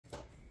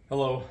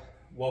Hello,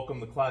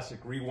 welcome to Classic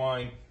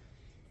Rewind.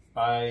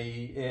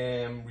 I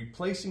am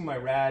replacing my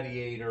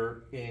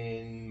radiator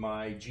in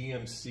my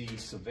GMC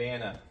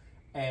Savannah,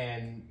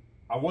 and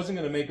I wasn't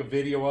going to make a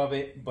video of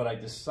it, but I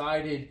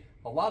decided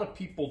a lot of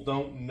people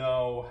don't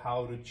know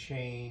how to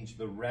change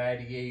the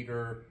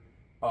radiator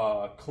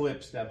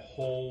clips that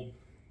hold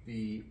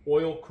the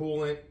oil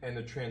coolant and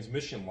the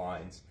transmission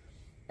lines.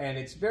 And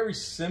it's very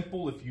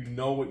simple if you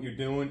know what you're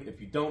doing. If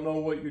you don't know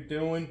what you're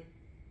doing,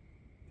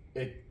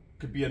 it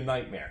could be a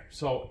nightmare.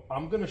 So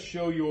I'm going to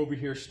show you over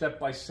here step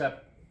by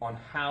step on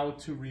how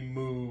to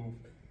remove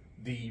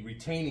the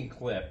retaining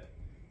clip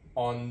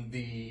on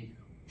the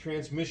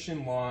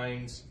transmission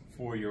lines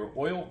for your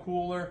oil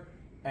cooler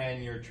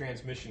and your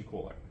transmission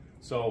cooler.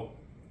 So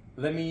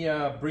let me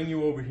bring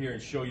you over here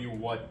and show you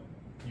what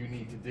you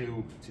need to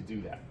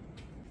do that.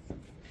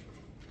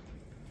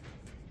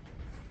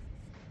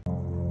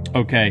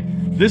 Okay,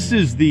 this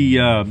is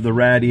the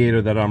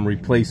radiator that I'm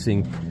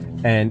replacing,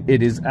 and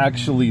it is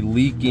actually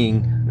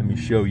leaking. Let me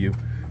show you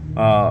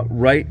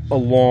right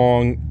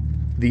along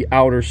the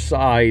outer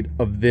side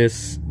of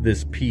this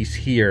piece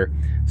here,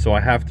 so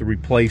I have to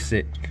replace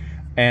it.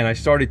 And I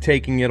started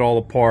taking it all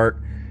apart,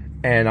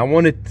 and I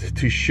wanted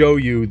to show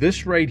you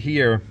this right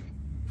here,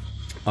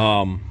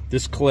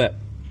 this clip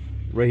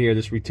right here,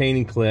 this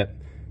retaining clip.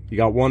 You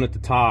got one at the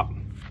top,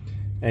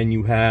 and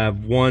you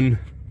have one,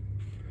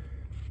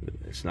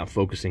 it's not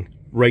focusing,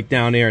 right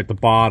down there at the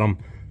bottom.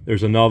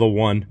 There's another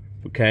one.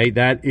 Okay,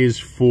 that is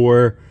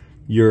for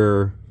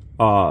your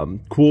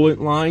coolant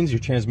lines, your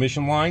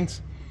transmission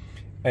lines,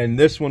 and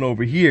this one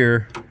over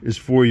here is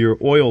for your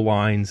oil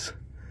lines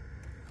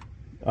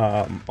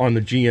on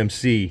the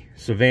GMC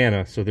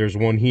Savannah. So there's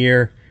one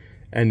here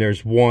and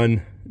there's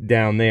one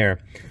down there.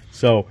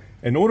 So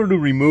in order to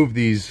remove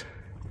these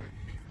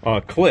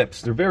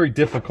clips, they're very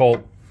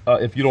difficult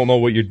if you don't know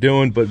what you're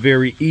doing, but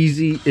very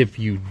easy if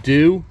you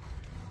do.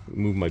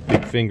 Move my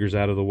big fingers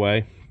out of the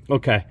way.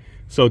 Okay,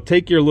 so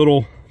take your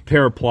little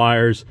pair of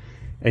pliers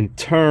and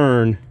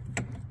turn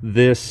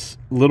this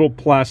little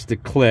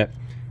plastic clip,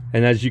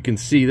 and as you can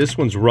see, this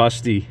one's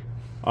rusty.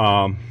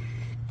 Let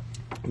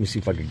me see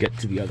if I could get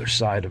to the other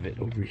side of it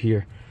over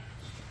here.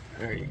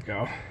 There you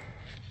go.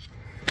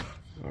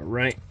 All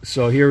right,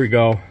 so here we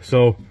go.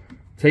 So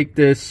take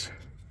this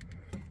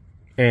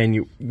and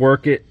you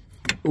work it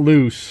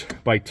loose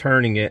by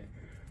turning it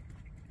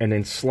and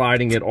then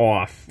sliding it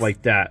off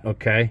like that.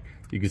 Okay,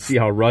 you can see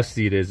how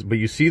rusty it is, but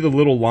you see the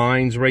little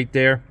lines right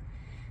there.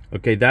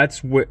 Okay,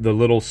 that's where the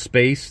little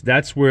space,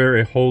 that's where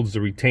it holds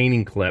the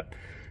retaining clip.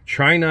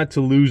 Try not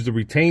to lose the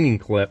retaining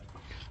clip,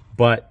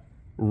 but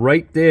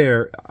right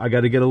there, I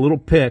got to get a little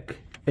pick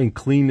and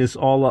clean this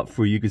all up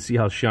for you. You can see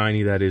how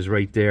shiny that is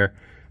right there.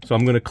 So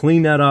I'm going to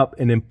clean that up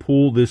and then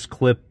pull this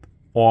clip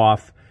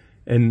off,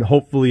 and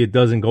hopefully it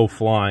doesn't go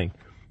flying.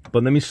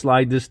 But let me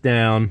slide this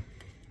down.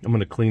 I'm going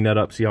to clean that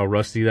up, see how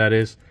rusty that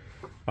is.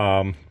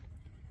 And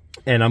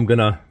I'm going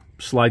to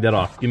slide that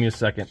off. Give me a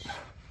second.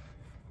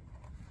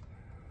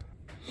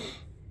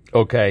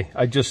 Okay,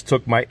 I just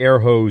took my air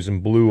hose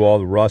and blew all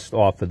the rust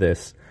off of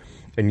this.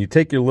 And you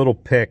take your little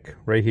pick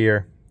right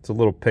here. It's a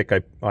little pick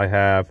I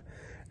have.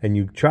 And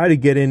you try to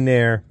get in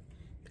there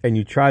and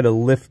you try to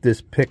lift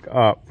this pick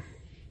up.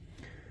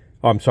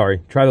 Oh, I'm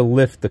sorry, try to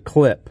lift the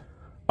clip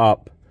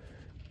up.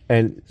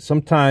 And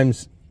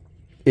sometimes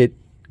it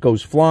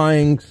goes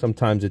flying,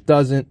 sometimes it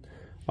doesn't.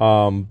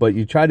 But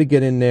you try to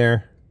get in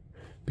there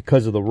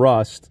because of the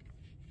rust.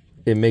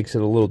 It makes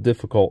it a little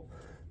difficult.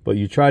 But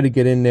you try to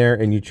get in there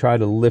and you try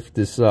to lift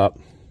this up.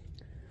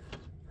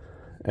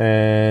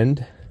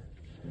 And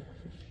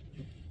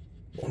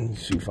let me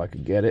see if I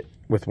could get it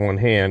with one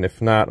hand.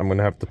 If not, I'm going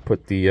to have to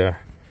put the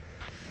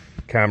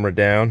camera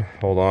down.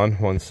 Hold on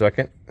one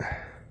second.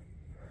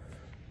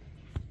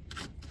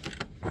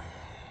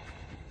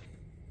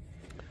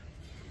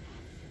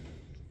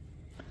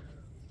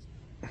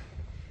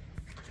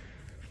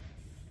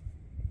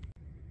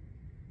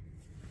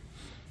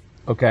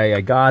 Okay, I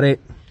got it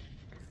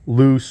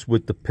loose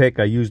with the pick.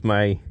 I used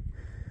my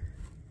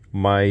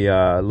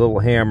little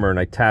hammer and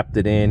I tapped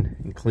it in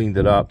and cleaned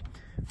it up.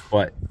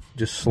 But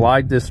just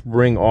slide this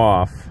ring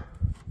off.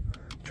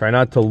 Try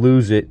not to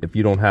lose it if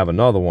you don't have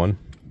another one.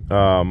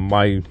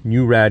 My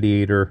new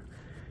radiator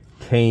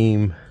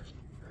came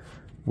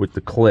with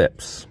the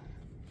clips,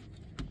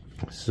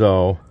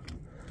 so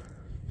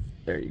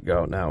there you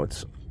go. Now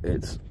it's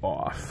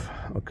off.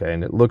 Okay,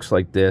 and it looks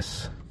like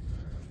this.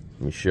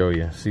 Let me show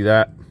you. See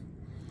that?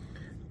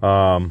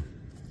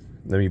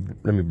 Let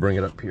me bring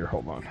it up here.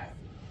 Hold on.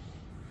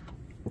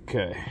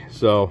 Okay,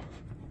 so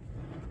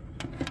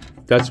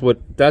that's what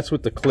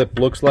the clip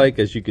looks like.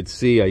 As you can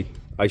see,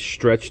 I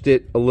stretched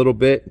it a little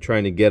bit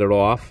trying to get it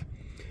off,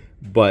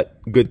 but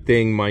good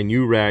thing my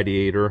new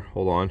radiator,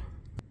 hold on,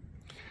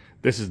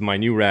 this is my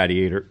new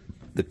radiator.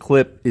 The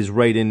clip is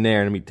right in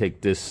there. Let me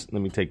take this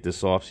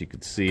off so you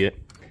can see it.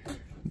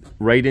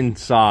 Right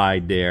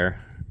inside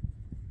there,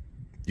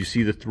 you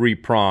see the three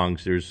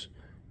prongs. There's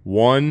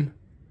 1,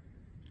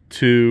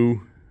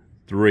 2,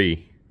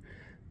 3.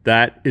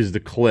 That is the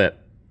clip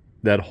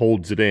that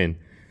holds it in.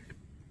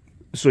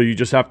 So you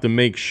just have to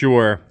make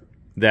sure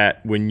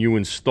that when you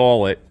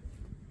install it,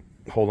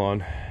 hold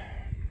on.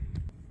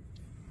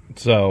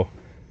 So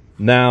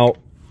now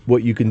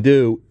what you can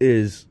do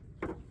is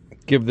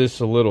give this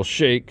a little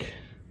shake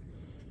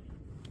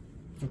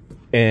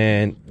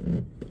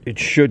and it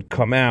should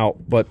come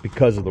out, but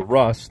because of the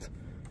rust,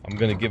 I'm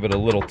going to give it a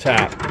little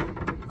tap.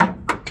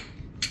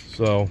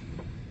 So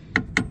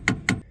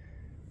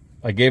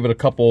I gave it a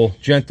couple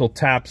gentle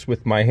taps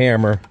with my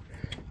hammer,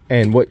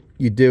 and what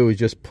you do is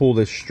just pull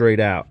this straight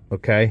out,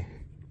 okay?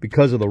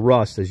 Because of the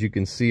rust, as you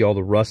can see, all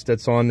the rust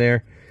that's on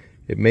there,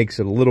 it makes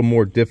it a little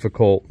more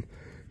difficult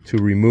to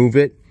remove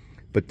it,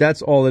 but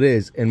that's all it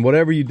is. And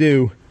whatever you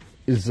do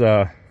is,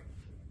 let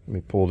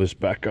me pull this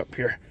back up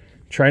here.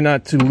 Try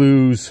not to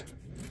lose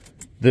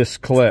this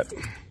clip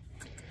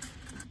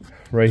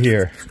right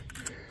here.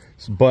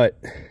 But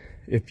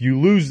if you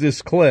lose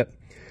this clip,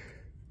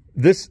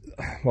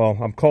 well,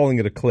 I'm calling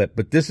it a clip,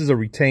 but this is a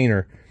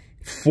retainer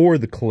for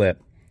the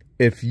clip.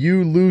 If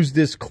you lose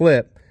this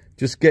clip,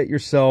 just get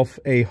yourself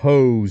a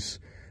hose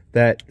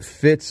that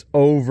fits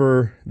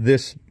over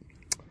this.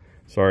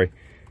 Sorry.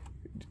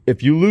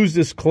 If you lose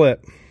this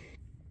clip,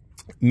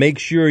 make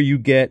sure you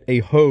get a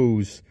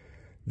hose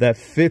that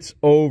fits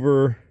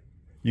over.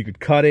 You could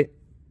cut it,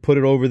 put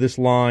it over this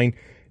line,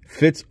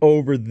 fits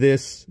over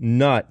this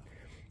nut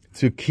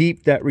to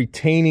keep that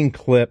retaining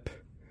clip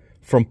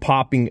from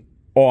popping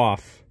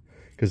off,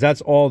 because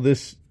that's all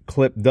this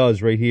clip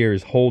does right here,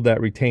 is hold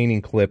that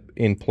retaining clip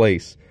in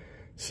place.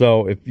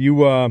 So if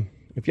you have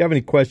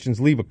any questions,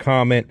 leave a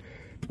comment,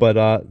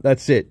 but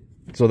that's it.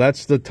 So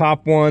that's the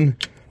top one.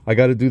 I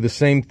got to do the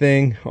same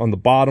thing on the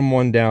bottom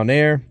one down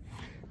there,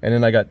 and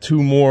then I got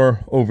two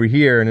more over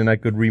here, and then I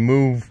could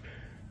remove.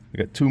 I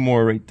got two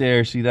more right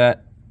there, see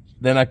that?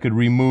 Then I could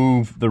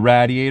remove the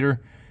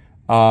radiator.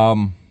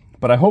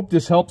 But I hope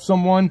this helps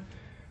someone.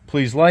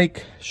 Please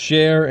like,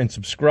 share, and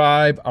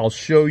subscribe. I'll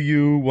show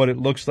you what it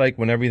looks like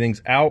when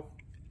everything's out,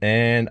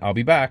 and I'll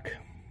be back.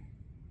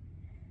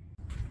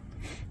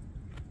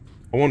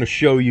 I want to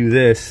show you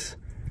this.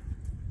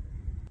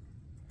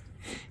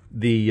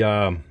 This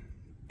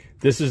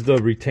is the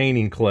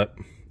retaining clip,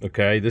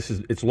 okay?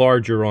 It's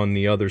larger on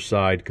the other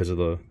side because of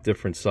the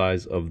different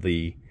size of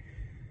the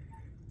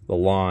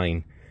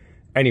line.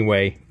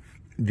 Anyway,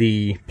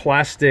 the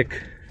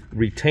plastic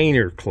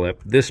retainer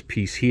clip, this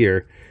piece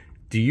here,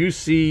 do you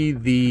see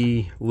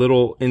the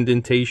little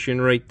indentation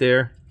right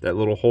there, that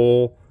little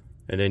hole?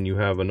 And then you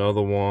have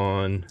another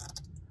one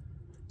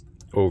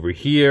over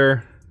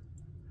here.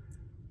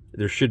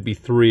 There should be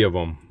three of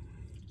them,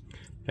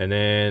 and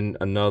then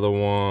another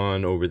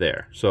one over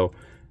there. So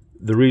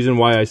the reason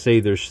why I say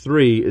there's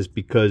three is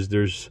because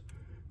there's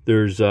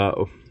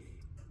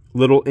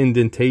little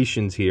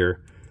indentations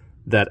here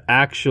that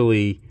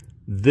actually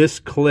this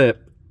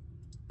clip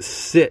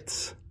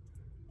sits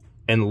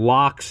and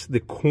locks the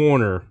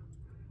corner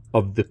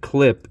of the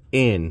clip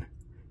in.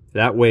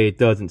 That way it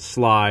doesn't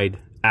slide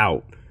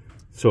out,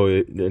 so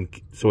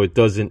it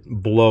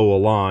doesn't blow a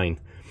line.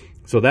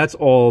 So that's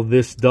all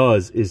this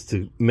does, is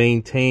to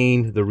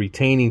maintain the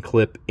retaining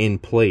clip in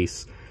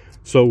place.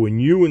 So when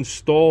you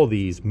install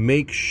these,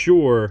 make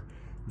sure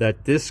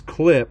that this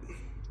clip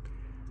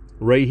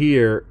right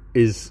here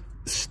is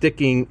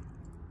sticking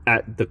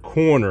at the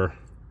corner,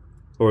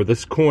 or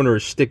this corner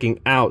is sticking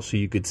out, so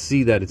you could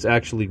see that it's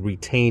actually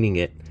retaining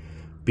it,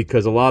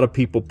 because a lot of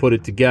people put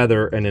it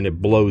together and then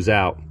it blows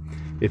out.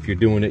 If you're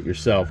doing it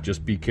yourself,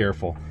 just be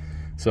careful.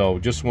 So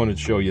just wanted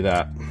to show you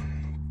that.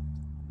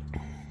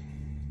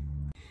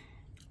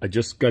 I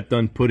just got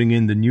done putting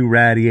in the new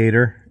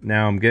radiator.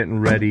 Now I'm getting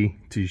ready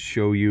to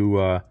show you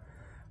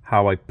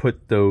how I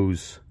put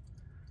those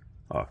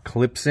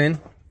clips in.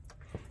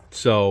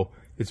 So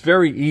it's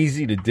very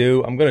easy to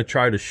do. I'm going to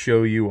try to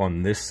show you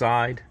on this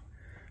side,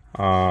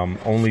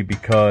 only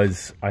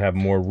because I have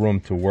more room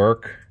to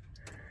work.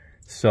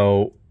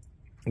 So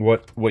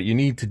what you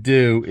need to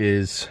do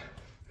is,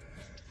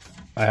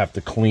 I have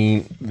to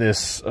clean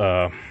this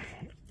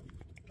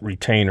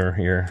retainer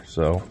here.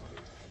 So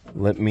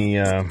let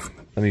me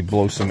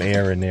blow some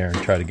air in there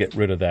and try to get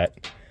rid of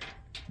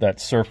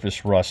that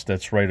surface rust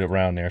that's right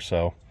around there.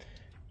 So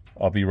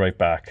I'll be right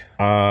back.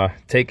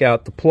 Take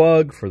out the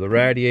plug for the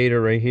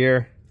radiator right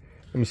here.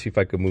 Let me see if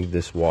I can move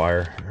this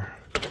wire.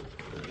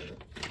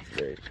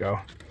 There you go.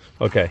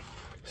 Okay,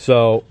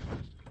 so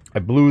I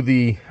blew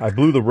the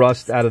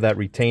rust out of that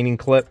retaining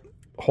clip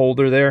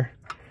holder there,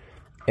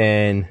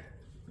 and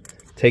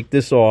take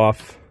this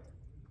off.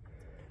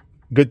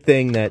 Good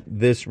thing that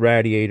this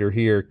radiator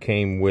here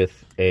came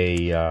with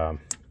the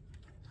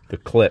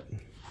clip,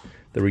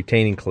 the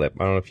retaining clip.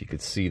 I don't know if you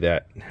could see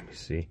that. Let me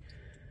see.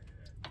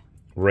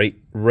 Right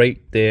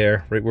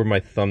there, right where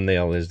my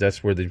thumbnail is,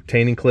 that's where the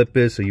retaining clip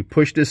is. So you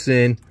push this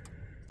in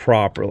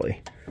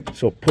properly.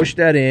 So push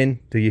that in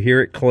till you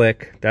hear it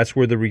click. That's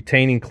where the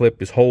retaining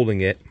clip is holding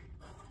it,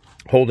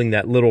 holding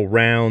that little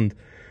round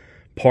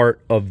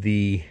part of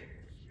the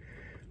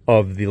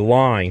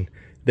line.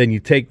 Then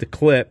you take the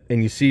clip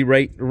and you see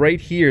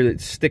right here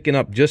that's sticking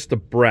up just a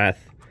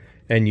breath,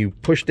 and you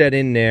push that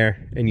in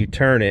there and you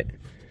turn it,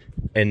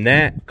 And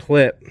that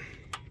clip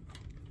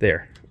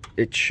there,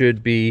 it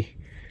should be,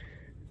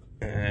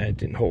 I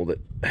didn't hold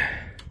it,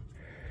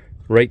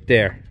 right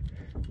there.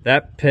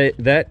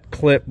 That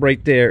clip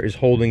right there is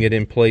holding it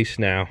in place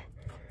now.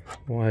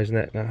 Why isn't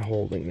that not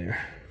holding there?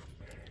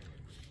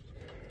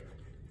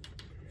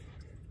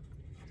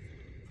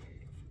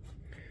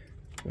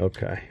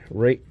 Okay,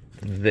 right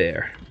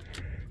there.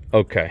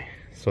 Okay,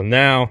 so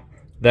now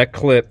that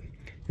clip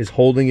is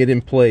holding it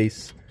in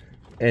place,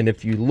 and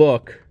if you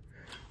look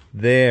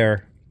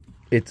there,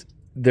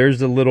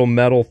 there's a little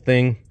metal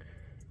thing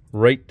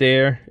right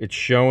there. It's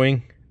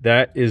showing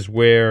that is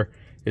where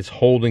it's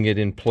holding it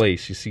in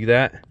place. You see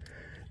that?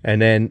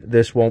 And then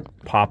this won't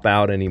pop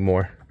out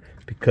anymore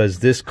because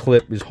this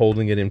clip is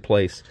holding it in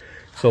place.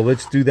 So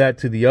let's do that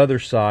to the other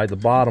side, the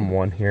bottom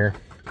one here.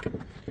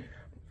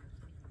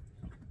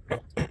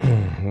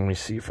 Let me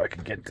see if I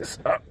can get this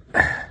up.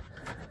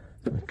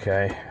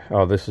 Okay.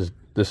 Oh, this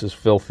is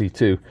filthy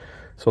too.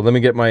 So let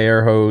me get my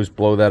air hose,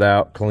 blow that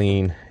out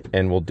clean,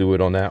 and we'll do it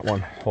on that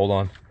one. Hold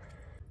on.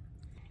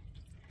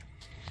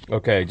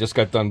 Okay, just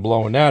got done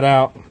blowing that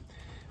out.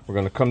 We're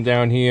gonna come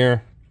down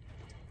here.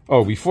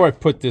 Oh, before I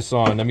put this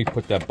on, let me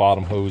put that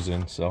bottom hose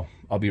in, so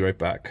I'll be right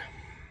back.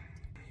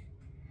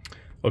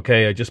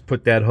 Okay, I just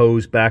put that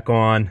hose back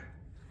on,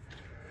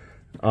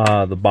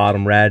 the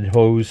bottom rad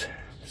hose.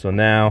 So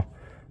now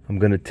I'm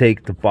gonna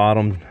take the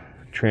bottom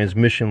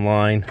transmission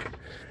line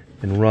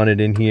and run it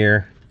in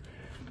here.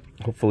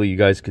 Hopefully you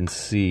guys can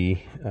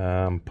see.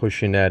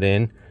 Pushing that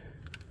in.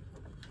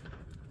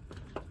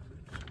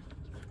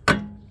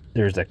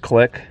 There's that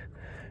click,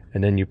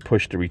 and then you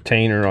push the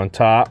retainer on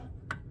top,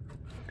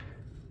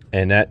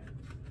 and that,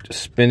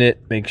 just spin it,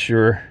 make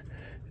sure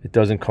it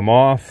doesn't come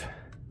off,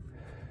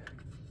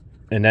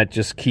 and that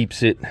just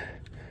keeps it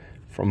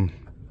from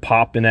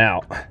popping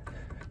out.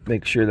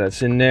 Make sure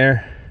that's in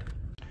there.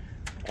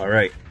 All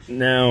right,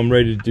 now I'm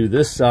ready to do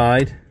this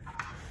side.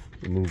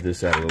 Move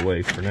this out of the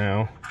way for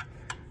now.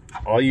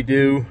 All you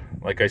do,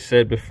 like I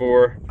said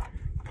before,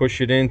 push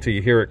it in till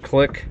you hear it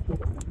click.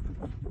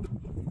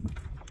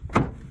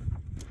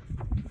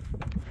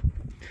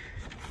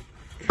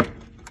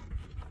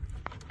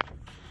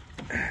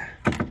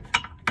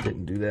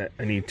 Didn't do that.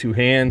 I need two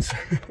hands.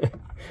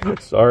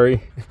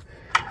 Sorry.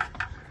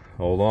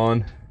 Hold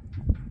on.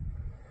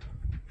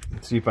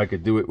 Let's see if I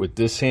could do it with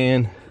this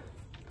hand.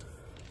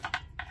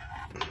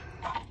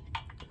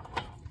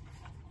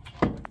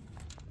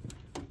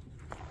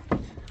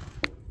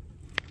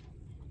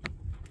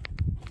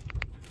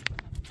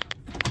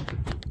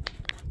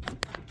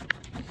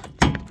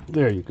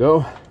 There you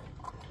go.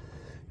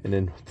 And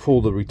then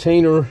pull the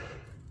retainer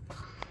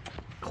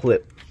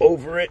clip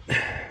over it.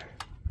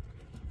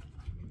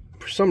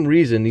 For some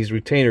reason, these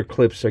retainer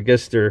clips, I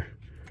guess they're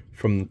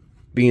from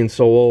being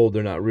so old,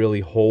 they're not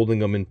really holding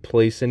them in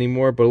place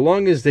anymore. But as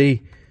long as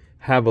they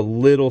have a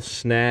little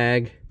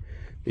snag,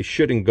 they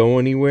shouldn't go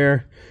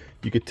anywhere.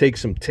 You could take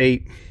some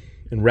tape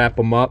and wrap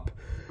them up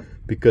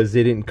because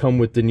they didn't come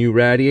with the new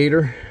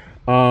radiator.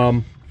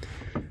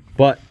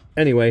 But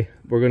anyway,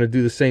 we're going to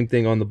do the same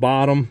thing on the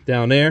bottom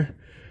down there.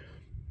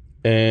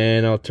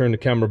 And I'll turn the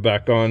camera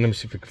back on. Let me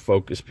see if it can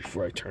focus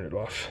before I turn it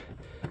off.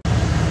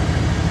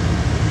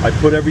 I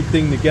put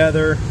everything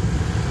together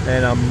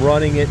and I'm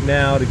running it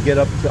now to get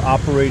up to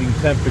operating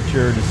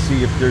temperature to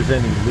see if there's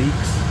any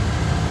leaks.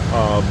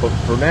 But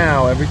for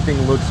now,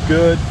 everything looks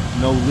good,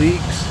 no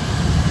leaks.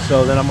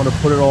 So then I'm going to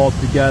put it all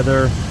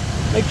together.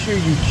 Make sure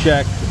you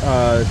check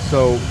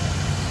so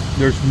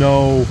there's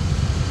no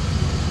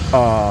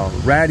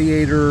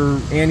radiator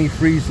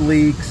antifreeze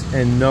leaks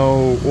and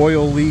no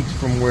oil leaks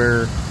from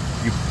where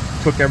you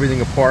took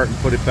everything apart and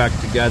put it back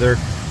together.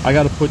 I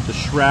got to put the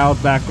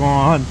shroud back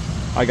on.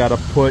 I got to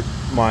put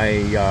my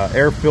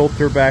air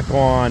filter back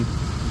on,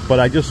 but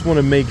I just want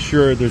to make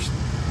sure the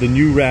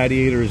new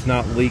radiator is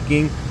not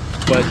leaking.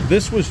 But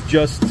this was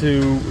just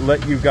to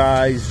let you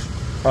guys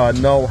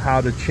know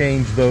how to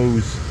change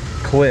those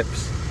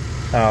clips,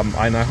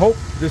 and I hope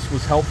this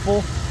was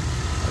helpful.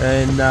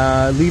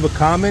 And leave a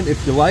comment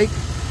if you like,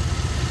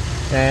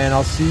 and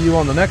I'll see you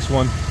on the next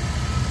one.